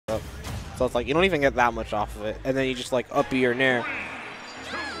So it's like you don't even get that much off of it, and then you just like up your nair.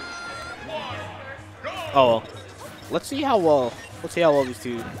 Oh, well. Let's see how well these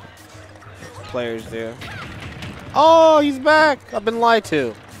two players do. Oh, he's back! I've been lied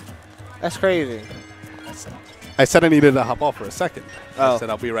to. That's crazy. I said I needed to hop off for a second. Oh. I said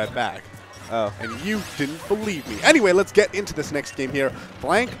I'll be right back. Oh. And you didn't believe me. Anyway, let's get into this next game here.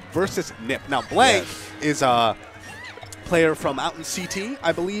 Blank versus NiP. Now, Blank is a player from out in CT,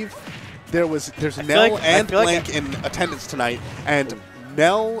 I believe. There's Nell and Blank in attendance tonight, and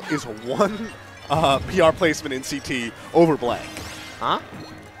Nell is one PR placement in CT over Blank. Huh?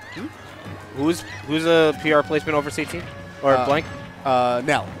 Who's a PR placement over CT? Or Blank?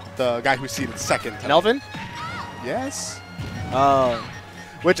 Nell, the guy who's seated second. Melvin? Yes. Oh.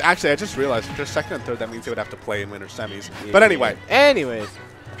 Which actually, I just realized if they're second and third, that means they would have to play in winter semis. Yeah. But anyway. Anyways.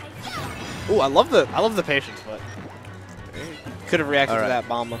 Ooh, I love the patience, but could have reacted to that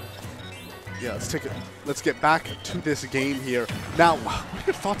bomb. Yeah, let's get back to this game here. Now, what are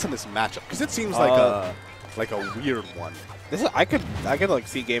your thoughts on this matchup? Because it seems like a weird one. I could like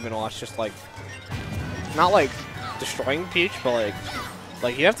see Game & Watch just like not like destroying Peach, but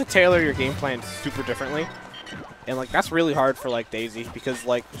like you have to tailor your game plan super differently. And like that's really hard for like Daisy because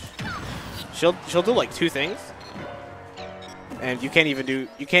like she'll do like two things, and you can't even do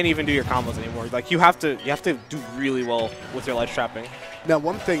your combos anymore. Like you have to do really well with your ledge trapping. Now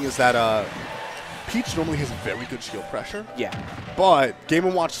one thing is that Peach normally has very good shield pressure. Yeah. But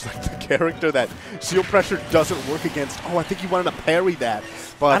Game & Watch is like the character that shield pressure doesn't work against. Oh, I think he wanted to parry that,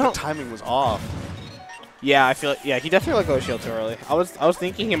 but the timing was off. Yeah, I feel he definitely let go of shield too early. I was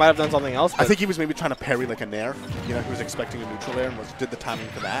thinking he might have done something else. I think he was maybe trying to parry like a nair. You know, he was expecting a neutral air and did the timing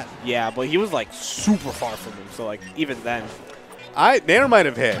for that. Yeah, but he was like super far from him, so like even then, nair might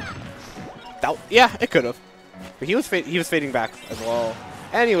have hit. Yeah, it could have. But he was fading back as well.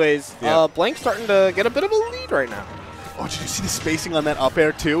 Anyways, Blank's starting to get a bit of a lead right now. Oh, did you see the spacing on that up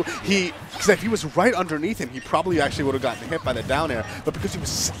air too? Because if he was right underneath him, he probably actually would have gotten hit by the down air. But because he was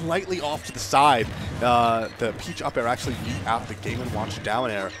slightly off to the side, the Peach up air actually beat out the Game & Watch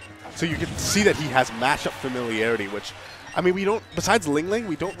down air. So you can see that he has matchup familiarity, which, I mean, we don't, besides Ling Ling,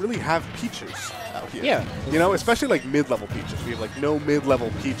 we don't really have Peaches out here. Yeah. You know, especially like mid-level Peaches. We have like no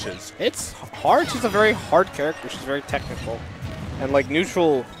mid-level Peaches. It's hard. She's a very hard character. She's very technical. And like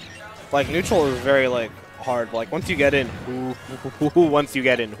neutral is very like hard. Like once you get in, once you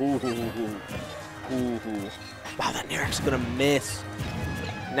get in, wow, that Nair's gonna miss.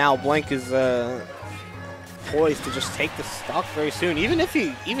 Now Blank is poised to just take the stock very soon, even if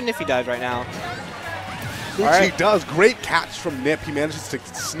he dies right now. Which he does. Great catch from NiP. He manages to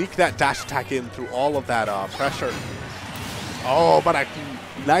sneak that dash attack in through all of that pressure. Oh, but a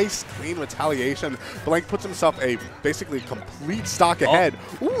nice, clean retaliation. Blank puts himself a basically complete stock ahead.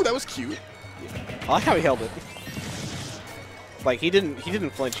 Ooh, that was cute. I like how he held it. Like he didn't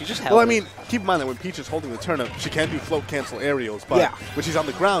flinch. He just held it. Well, I mean, keep in mind that when Peach is holding the turnip, she can do float cancel aerials, but when she's on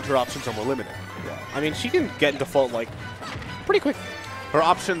the ground, her options are more limited. Yeah. I mean, she can get into float like pretty quick. Her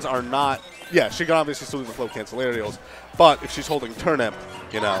options are not. Yeah, she can obviously still do the float cancel aerials, but if she's holding turnip,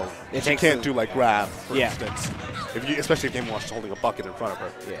 you know, she can't do like grab, for instance. Especially if Game & Watch is holding a bucket in front of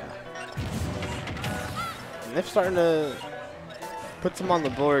her. Yeah. NiP's starting to put some on the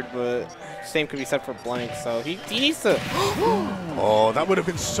board, but same could be said for Blank, so he needs to. Oh, that would have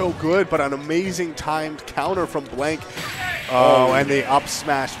been so good, but an amazing timed counter from Blank. Oh, and the up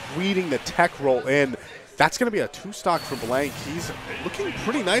smash, reading the tech roll in. That's going to be a 2-stock for Blank. He's looking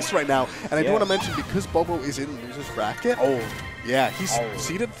pretty nice right now. And I do want to mention, because Bobo is in loser's bracket, he's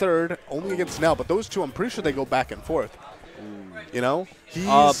seeded third, only against Nell. But those two, I'm pretty sure they go back and forth. You know?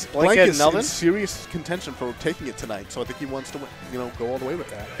 Blank is in serious contention for taking it tonight. So I think he wants to, go all the way with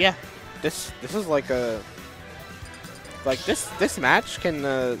that. Yeah. This is like a... Like, this match can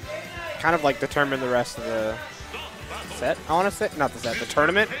kind of, like, determine the rest of the set, I want to say. Not the set, the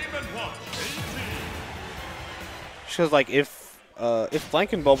tournament. Because like if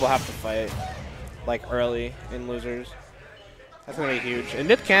Blank and Bobo have to fight like early in losers, that's gonna be huge. And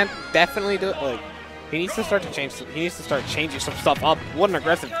NiP can definitely do it. Like he needs to start changing some stuff up. What an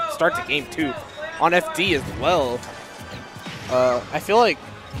aggressive start to game 2 on FD as well. I feel like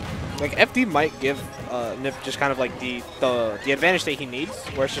FD might give NiP just kind of like the advantage that he needs,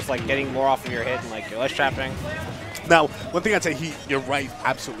 where it's just like getting more off of your hit and like your ledge trapping. Now, one thing I'd say, you're right,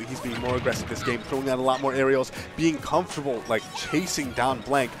 absolutely. He's being more aggressive this game, throwing out a lot more aerials, being comfortable, like, chasing down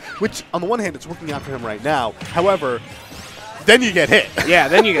Blank, which, on the one hand, it's working out for him right now. However, then you get hit. Yeah,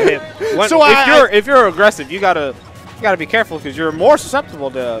 then you get hit. So if you're aggressive, you gotta be careful because you're more susceptible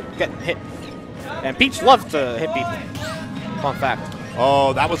to getting hit. And Peach loves to hit people. Fun fact.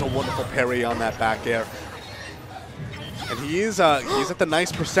 Oh, that was a wonderful parry on that back air. And he's at the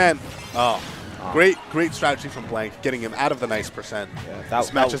nice percent. Oh, great strategy from Blank, getting him out of the nice percent. Yeah,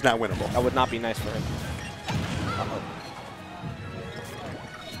 this match is now winnable. That would not be nice for him.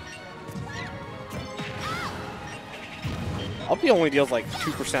 Uppy only deals like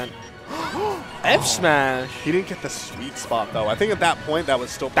 2%. F smash. He didn't get the sweet spot though. I think at that point that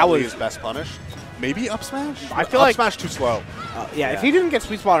was still probably his best punish. Maybe up smash. I feel like up smash too slow. Yeah, if he didn't get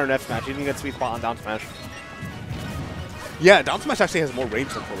sweet spot on F smash, he didn't get sweet spot on down smash. Yeah, down smash actually has more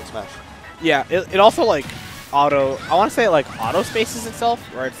range than forward smash. Yeah, it also like auto. I want to say it like auto spaces itself,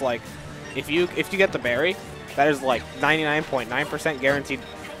 where it's like if you get the berry, that is like 99.9% guaranteed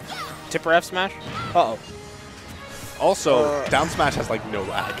tipper F smash. Uh oh. Also, down smash has like no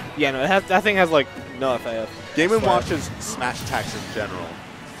lag. Yeah, no, that thing has like no FAF. Game & Watch's smash attacks in general,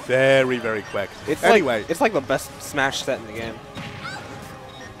 very, very quick. It's anyway, it's like the best smash set in the game.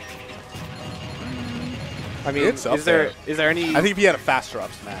 I mean, it's is there any? I think if he had a faster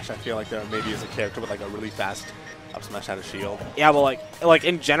up smash, I feel like there maybe is a character with like a really fast up smash out of shield. Yeah, but like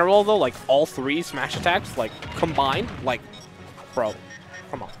in general though, like all three smash attacks like combined, like, bro,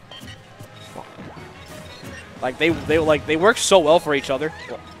 come on. Like they work so well for each other,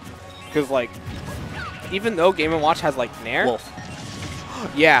 because like even though Game & Watch has like Nair. Wolf.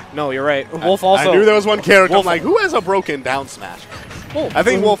 Yeah, no, you're right. Wolf also. I knew there was one character. Wolf, I'm like, who has a broken down smash? Wolf. I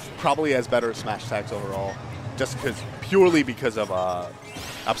think Wolf probably has better smash attacks overall, just purely because of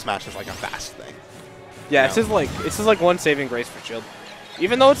up smash is like a fast thing. Yeah, it's just like one saving grace for Shield,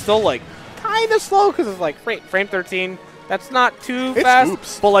 even though it's still like kind of slow because it's like frame 13. That's not too fast,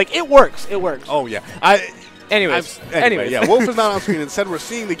 oops. But like it works. It works. Oh yeah. Anyway, yeah, Wolf is not on screen. Instead, we're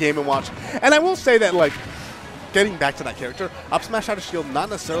seeing the Game & Watch. And I will say that, like, getting back to that character, up smash out of shield, not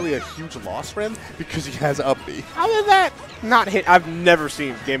necessarily a huge loss for him because he has up B. How did that not hit? I've never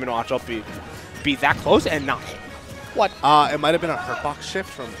seen Game & Watch up B be that close and not hit. What? It might have been a hurtbox shift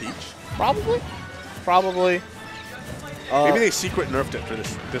from Peach. Probably. Maybe they secret nerfed it for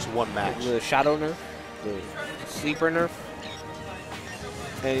this one match. The shadow nerf, the sleeper nerf.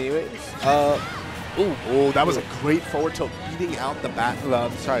 Anyways, Ooh, that was a great forward tilt, beating out the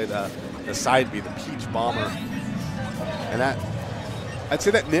the side B, the Peach Bomber. And that, I'd say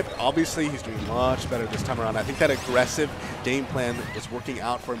that NiP, obviously, he's doing much better this time around. I think that aggressive game plan is working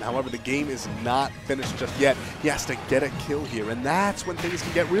out for him. However, the game is not finished just yet. He has to get a kill here, and that's when things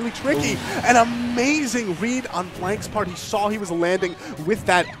can get really tricky. An amazing read on Blank's part. He saw he was landing with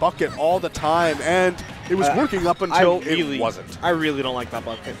that bucket all the time, and it was working up until it wasn't. I really don't like that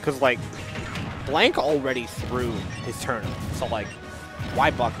bucket, because, like, Blank already threw his turn, so like,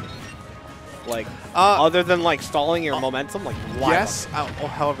 why bucket? Like, other than like stalling your momentum, like why? Yes,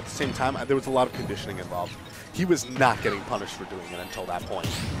 however, at the same time, there was a lot of conditioning involved. He was not getting punished for doing it until that point.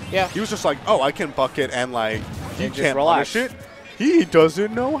 Yeah, he was just like, oh, I can bucket, and like he can't relax. punish it. He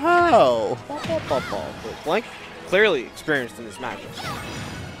doesn't know how. But Blank clearly experienced in this match.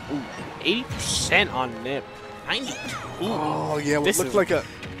 80% on NiP, 92. Oh yeah, well, it looked like a.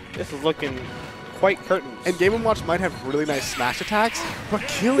 This is looking quite curtains. And Game & Watch might have really nice smash attacks, but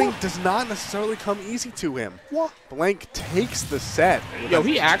killing does not necessarily come easy to him. Blank takes the set. Yo,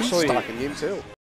 he actually stock in game 2.